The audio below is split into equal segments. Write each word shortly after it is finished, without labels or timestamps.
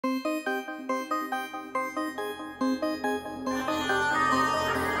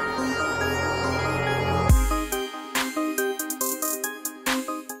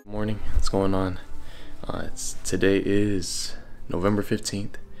going on? Today is November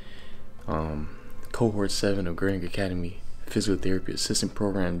 15th. Cohort 7 of Gurnick Academy Physical Therapy Assistant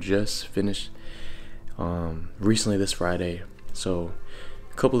Program just finished recently this Friday. So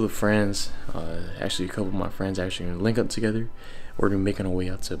a couple of friends, actually a couple of my friends actually gonna link up together. We're gonna be making our way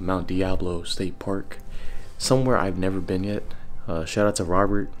out to Mount Diablo State Park, somewhere I've never been yet. Shout out to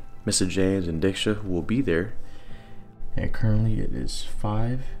Robert, Mr. James, and Diksha who will be there. And currently it is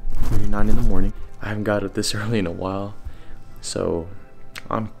 5:39 in the morning. I haven't got up this early in a while, so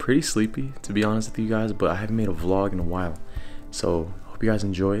I'm pretty sleepy, to be honest with you guys, but I haven't made a vlog in a while. So hope you guys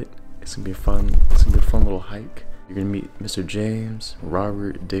enjoy it. It's gonna be fun. It's gonna be a fun little hike. You're gonna meet Mr. James,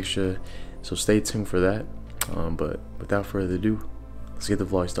 Robert, Diksha, so stay tuned for that. But without further ado, let's get the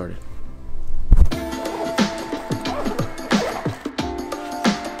vlog started.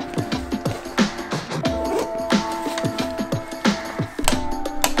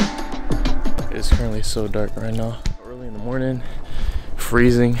 It's currently so dark right now. Early in the morning,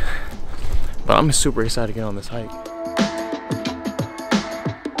 freezing, but I'm super excited to get on this hike.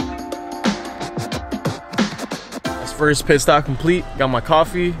 That's first pit stop complete. Got my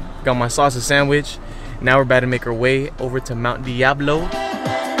coffee, got my sausage sandwich. Now we're about to make our way over to Mount Diablo.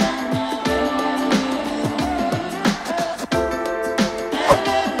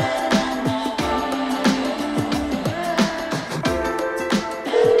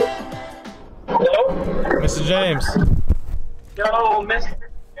 Mr. James. Yo, Mr.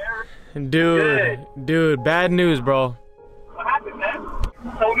 Dude, bad news, bro. What happened, man?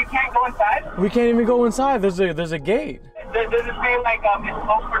 So we can't go inside? We can't even go inside. There's a gate. Does it say like it's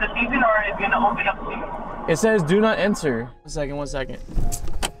closed for the season or it's gonna open up soon? It says do not enter. One second.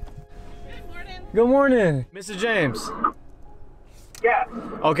 Good morning. Good morning, Mr. James. Yeah.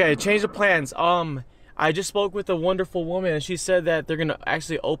 Okay, change the plans. I just spoke with a wonderful woman and she said that they're gonna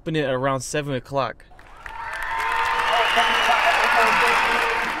actually open it at around 7 o'clock.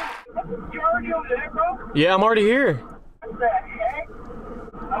 You already over there, bro? Yeah, I'm already here. What the heck?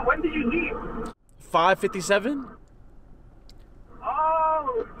 When did you leave? 5:57.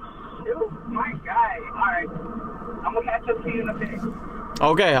 Oh, shoot, my guy. Alright. I'm gonna catch up to you in a bit.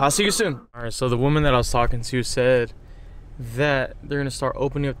 Okay, I'll see you soon. Alright, so the woman that I was talking to said that they're gonna start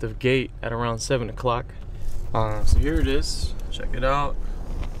opening up the gate at around 7 o'clock. So here it is. Check it out.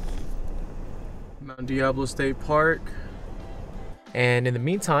 Mount Diablo State Park. And in the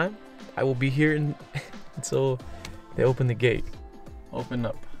meantime, I will be here until they open the gate. Open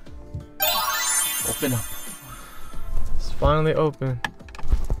up. Open up. It's finally open.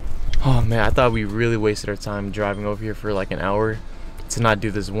 Oh man, I thought we really wasted our time driving over here for like an hour to not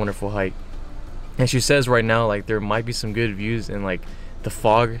do this wonderful hike. And she says right now like there might be some good views and like the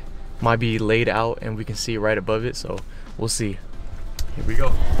fog might be laid out and we can see right above it, so we'll see. Here we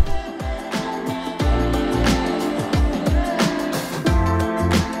go.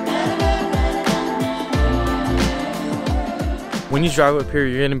 When you drive up here,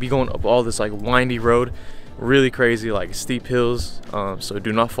 you're gonna be going up all this like windy road, really crazy, like steep hills, so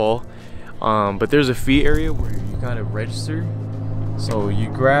do not fall. But there's a fee area where you gotta register. So you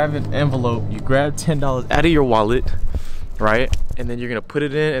grab an envelope, you grab $10 out of your wallet, right? And then you're gonna put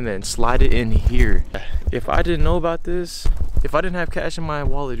it in and then slide it in here. If I didn't know about this, if I didn't have cash in my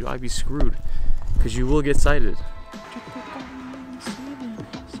wallet, I'd be screwed, because you will get cited.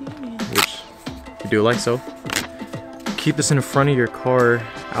 Which you do like so. Keep this in front of your car,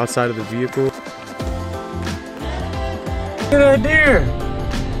 outside of the vehicle. Look at that deer!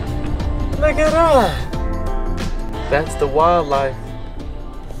 Look at that! That's the wildlife.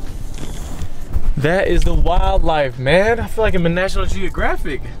 That is the wildlife, man. I feel like I'm in National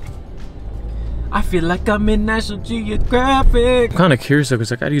Geographic. I feel like I'm in National Geographic. I'm kind of curious though,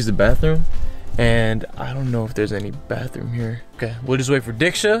 because I gotta use the bathroom. And I don't know if there's any bathroom here. Okay, we'll just wait for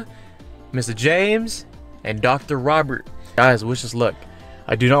Diksha, Mr. James, and Dr. Robert. Guys, wish us luck.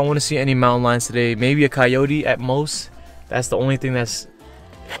 I do not want to see any mountain lions today. Maybe a coyote at most. That's the only thing that's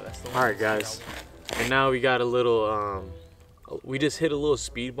alright, guys. And now we got a little we just hit a little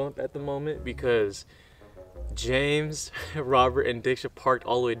speed bump at the moment because James, Robert, and Diksha parked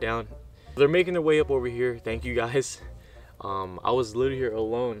all the way down. They're making their way up over here. Thank you guys. I was literally here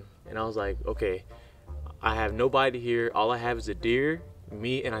alone and I was like, okay, I have nobody here. All I have is a deer,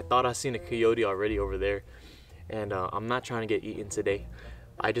 me, and I thought I seen a coyote already over there. And I'm not trying to get eaten today.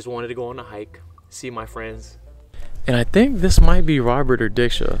 I just wanted to go on a hike, see my friends. And I think this might be Robert or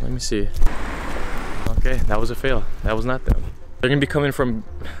Diksha. Let me see. Okay, that was a fail. That was not them. They're gonna be coming from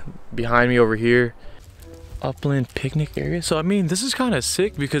behind me over here. Upland picnic area. So I mean, this is kind of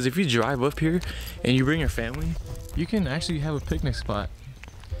sick because if you drive up here and you bring your family, you can actually have a picnic spot.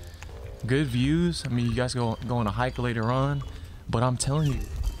 good views. I mean, you guys go on a hike later on, but I'm telling you,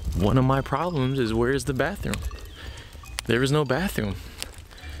 one of my problems is where's the bathroom? There is no bathroom.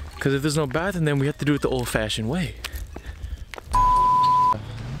 Because if there's no bathroom, then we have to do it the old-fashioned way.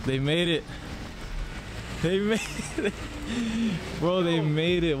 They made it. They made it. Bro, they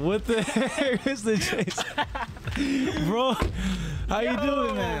made it. What the heck is the chase? Bro, how you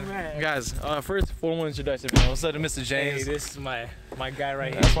doing, man? Guys, first formal introduction. What's up to Mr. James? Hey, this is my guy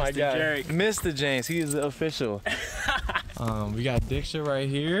right here. That's my Mr. guy. Jerick. Mr. James, he is the official. We got Diksha right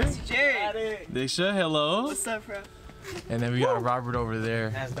here. Jerick. Diksha, hello. What's up, bro? And then we got Robert over there.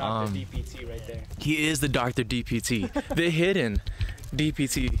 That's Dr. DPT right there. He is the Dr. DPT, the hidden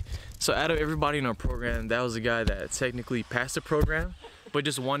DPT. So out of everybody in our program, that was the guy that technically passed the program, but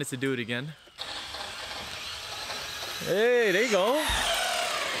just wanted to do it again. Hey, there you go.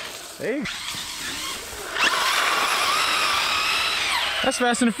 Hey. That's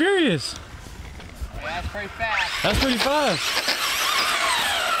Fast and Furious. Yeah, that's pretty fast. That's pretty fast.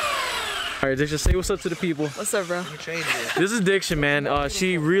 All right, Diksha, say what's up to the people. What's up, bro? This is Diksha, man.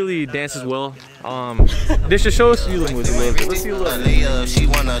 She really dances well. Diksha, show us you the moves a little bit. Let's see a little bit. She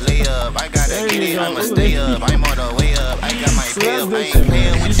wanna lay up. I gotta get it. I'ma stay up. I'm on the way up. I got my So that's pay up. I ain't Diksha,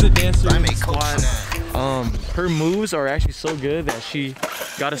 man. paying She's a dancer I in the make squad. coach. Her moves are actually so good that she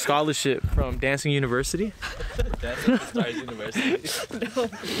got a scholarship from Dancing University.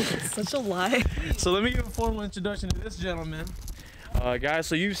 Such a lie. So let me give a formal introduction to this gentleman. Guys,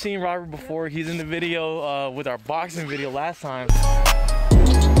 so you've seen Robert before. He's in the video with our boxing video last time.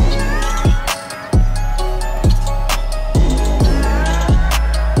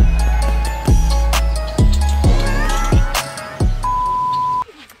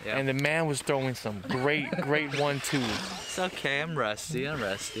 And the man was throwing some great 1-2s. It's okay, I'm rusty.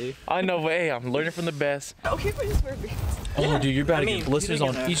 I know, but hey, I'm learning from the best. Okay, but it's perfect. Oh, dude, you're about to get blisters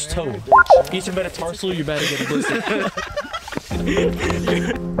on each toe. Each metatarsal, you're about to get a blister.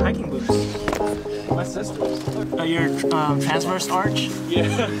 Hiking boots. My sister's. Your transverse arch?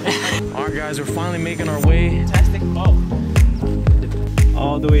 Yeah. Alright, guys, we're finally making our way. Fantastic.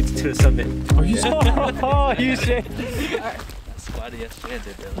 All the way to the summit. Are you so? Oh, you shit. Squatted yesterday, I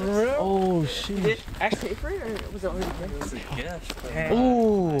did realize. Oh, shit. Actually, pay for it, or was it already paid? Yeah.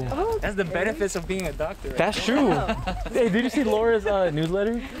 Oh. That's the benefits of being a doctor. Right? That's true. Hey, did you see Laura's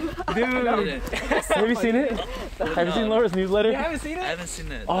newsletter? Dude. Have you seen it? Have you seen Laura's newsletter? You haven't seen I it? haven't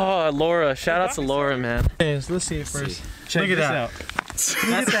seen it. Oh, Laura. Shout out to Laura, man. Let's see it first. Check Look at this that. out.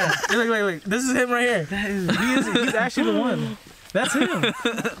 That's that. Wait. This is him right here. He's actually the one. That's him.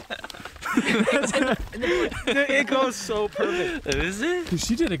 It goes so perfect. Is it? Dude,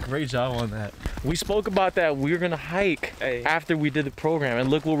 she did a great job on that. We spoke about that. We were gonna hike after we did the program, and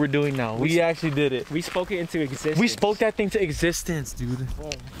look what we're doing now. We actually did it. We spoke it into existence. We spoke that thing to existence, dude.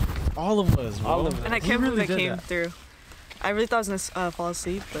 All of us, bro. All of us. And I We can't really believe I did came that. through. I really thought I was gonna fall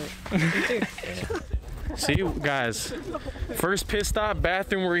asleep, but me too. See, guys. First pit stop,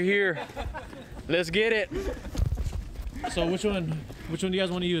 bathroom. We're here. Let's get it. So which one do you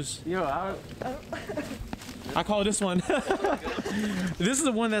guys want to use? Yo, I call this one. This is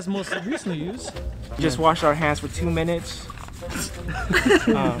the one that's most recently used. just washed our hands for 2 minutes.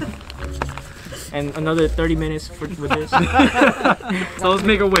 And another 30 minutes with this. So let's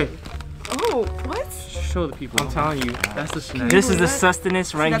make our way. Oh, what? Show the people. I'm telling you. That's the snack. This is the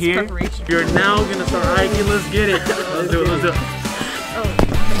sustenance right That's here. preparation. You're now gonna start hiking. Let's get it. Let's do it. Let's do it.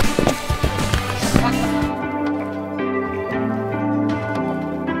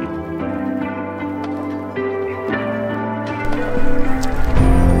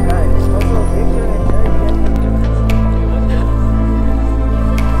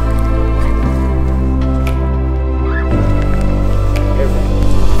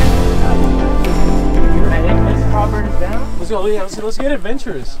 Let's get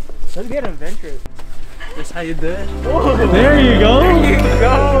adventurous. Let's get adventurous. That's how you do it. There you go. There you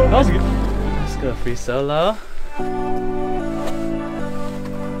go. That was good. Let's go free solo.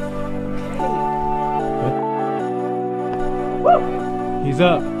 He's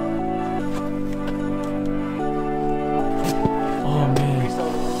up. Oh man.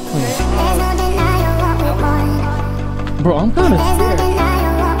 Bro, I'm kind of scared.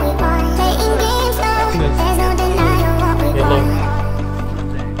 Yeah, look.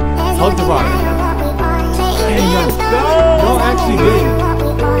 Hug the rock. Don't actually do it.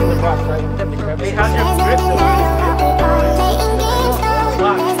 Hey, how's your grip though?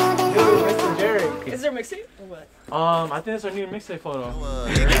 Mr. Jerick. Is there mixtape or what? I think that's our new mixtape photo.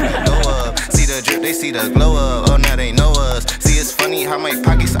 See the drip, they see the glow up. Oh, now they know us. See, it's funny how my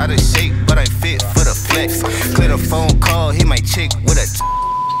pockets out of shape, but I fit for the flex. Clear the phone call, hit my chick with a.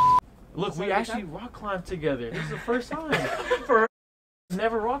 Look, we actually rock climbed together. This is the first time. For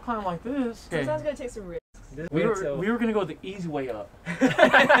never rock climbed like this. Okay. Sometimes gonna take some risks. We were gonna go the easy way up.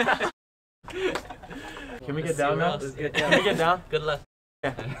 Can we get down now? Can we get down? Good luck.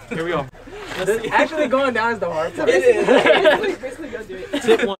 Yeah. Here we go. Actually, going down is the hard part. It is. Basically, go do it.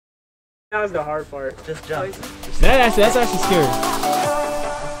 Tip one. That was the hard part. Just jump. That's actually scary.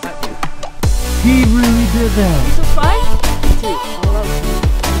 He really did that. This was fun?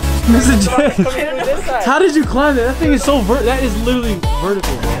 Mr. J, how did you climb that? That thing is so that is literally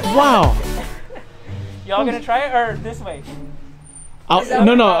vertical. Wow. Y'all gonna try it or this way?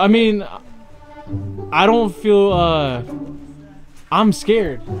 No. I mean, I don't feel. I'm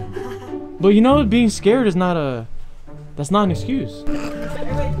scared. But you know, being scared is not that's not an excuse. Wait,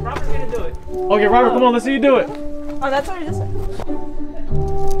 Robert's gonna do it. Okay, Robert, come on, let's see you do it. Oh, that's already this way.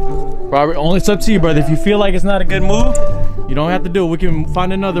 Robert, only it's up to you, brother. If you feel like it's not a good move, you don't have to do it. We can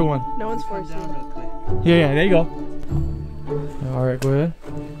find another one. No one's forced you. Yeah, there you go. All right, go ahead.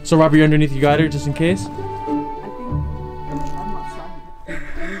 So, Robert, you're underneath. You got her, just in case. I'm not sorry.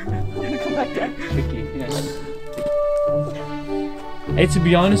 Come back down. Tricky. Hey, to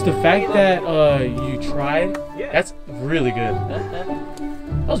be honest, the fact that you tried, that's really good.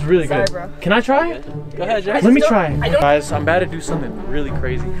 That was really good. Sorry, bro. Can I try? Go ahead, Jack. Let me try. Guys, I'm about to do something really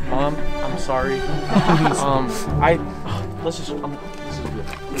crazy. Mom, I'm sorry. Let's just good.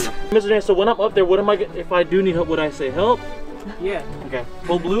 Mr. J, so when I'm up there, what am I? If I do need help, would I say help? Yeah. Okay.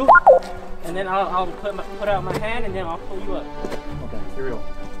 Full blue. And then I'll put out my hand and then I'll pull you up. Okay. Here we go.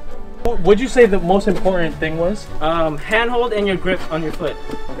 What'd you say the most important thing was? Handhold and your grip on your foot.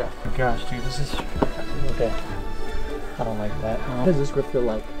 Okay. Gosh, dude, this is okay. I don't like that. What does this grip feel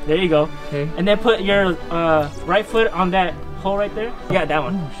like? There you go. Okay. And then put your right foot on that hole right there. Yeah, that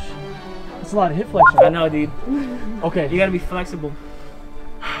one. That's a lot of hip flexion. I know, dude. Okay. You gotta be flexible.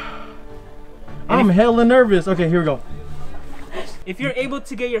 I'm hella nervous. Okay, here we go. If you're able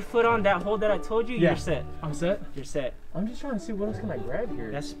to get your foot on that hole that I told you, you're set. I'm set? You're set. I'm just trying to see what else can I grab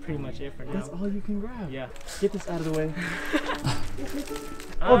here. That's pretty much it for now. That's all you can grab. Yeah. Get this out of the way.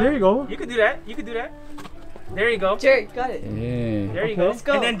 Oh, there you go. You could do that. You could do that. There you go. Jerry, got it. Yeah. There you go. Let's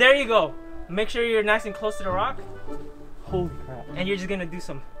go. And then there you go. Make sure you're nice and close to the rock. Holy crap. And you're just gonna do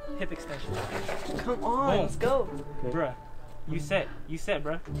some hip extension. Come on, Boom. let's go. Okay. Bruh. You set,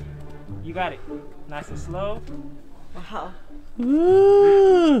 bruh. You got it. Nice and slow. Wow. There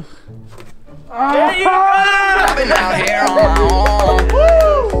you go! I've been out here on my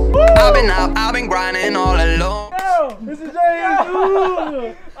own. I've been grinding all alone. This is James.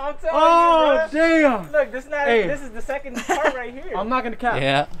 I'm telling you, bruh. Damn. Look, this is the second part right here. I'm not gonna cap.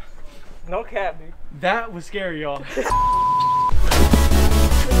 Yeah. No cap, dude. That was scary, y'all.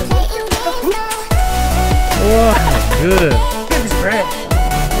 Oh, good. Give me bread.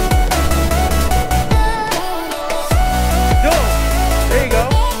 There you go.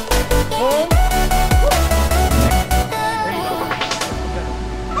 Boom. There you go.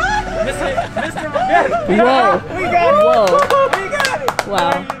 Mr. Whoa. We got it. Whoa. We got it.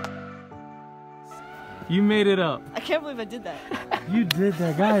 Wow. You made it up. I can't believe I did that. You did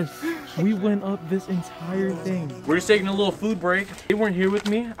that, guys. We went up this entire thing. We're just taking a little food break. If they weren't here with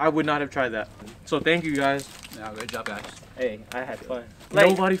me, I would not have tried that. So thank you, guys. Yeah, good job, guys. Hey, I had fun.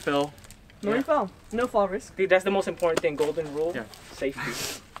 Nobody fell. No fall. No fall risk. Dude, that's the most important thing. Golden rule. Yeah. Safety.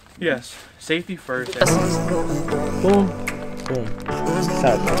 Yes. Safety first. Boom. Boom. Let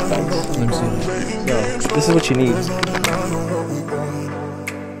me see. Yo, this is what you need.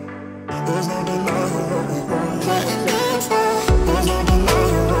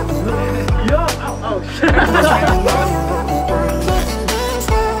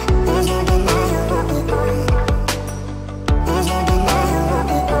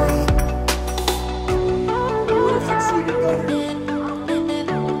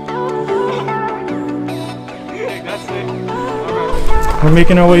 We're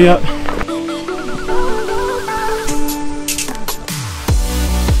making our way up.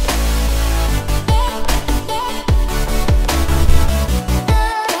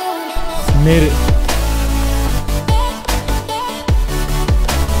 Made it.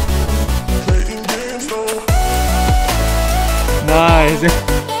 Nice.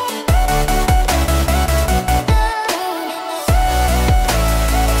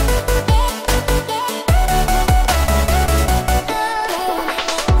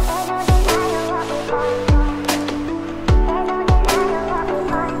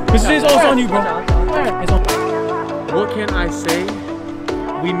 It's also on you, bro. It's on. What can I say?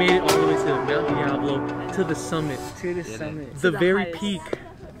 We made it all the way to Mount Diablo, to the summit, To the summit. the very highest. peak.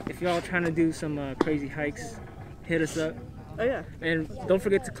 If y'all trying to do some crazy hikes, hit us up. Oh yeah. And don't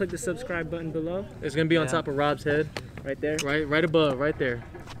forget to click the subscribe button below. It's gonna be on top of Rob's head. Right there. Right above, right there.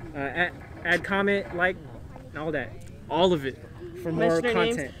 Add comment, like, and all that. All of it. For more Mention our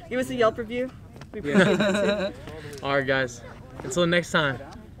content. names. Give us a Yelp review. We appreciate that too. All right, guys. Until next time.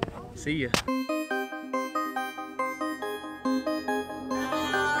 See ya.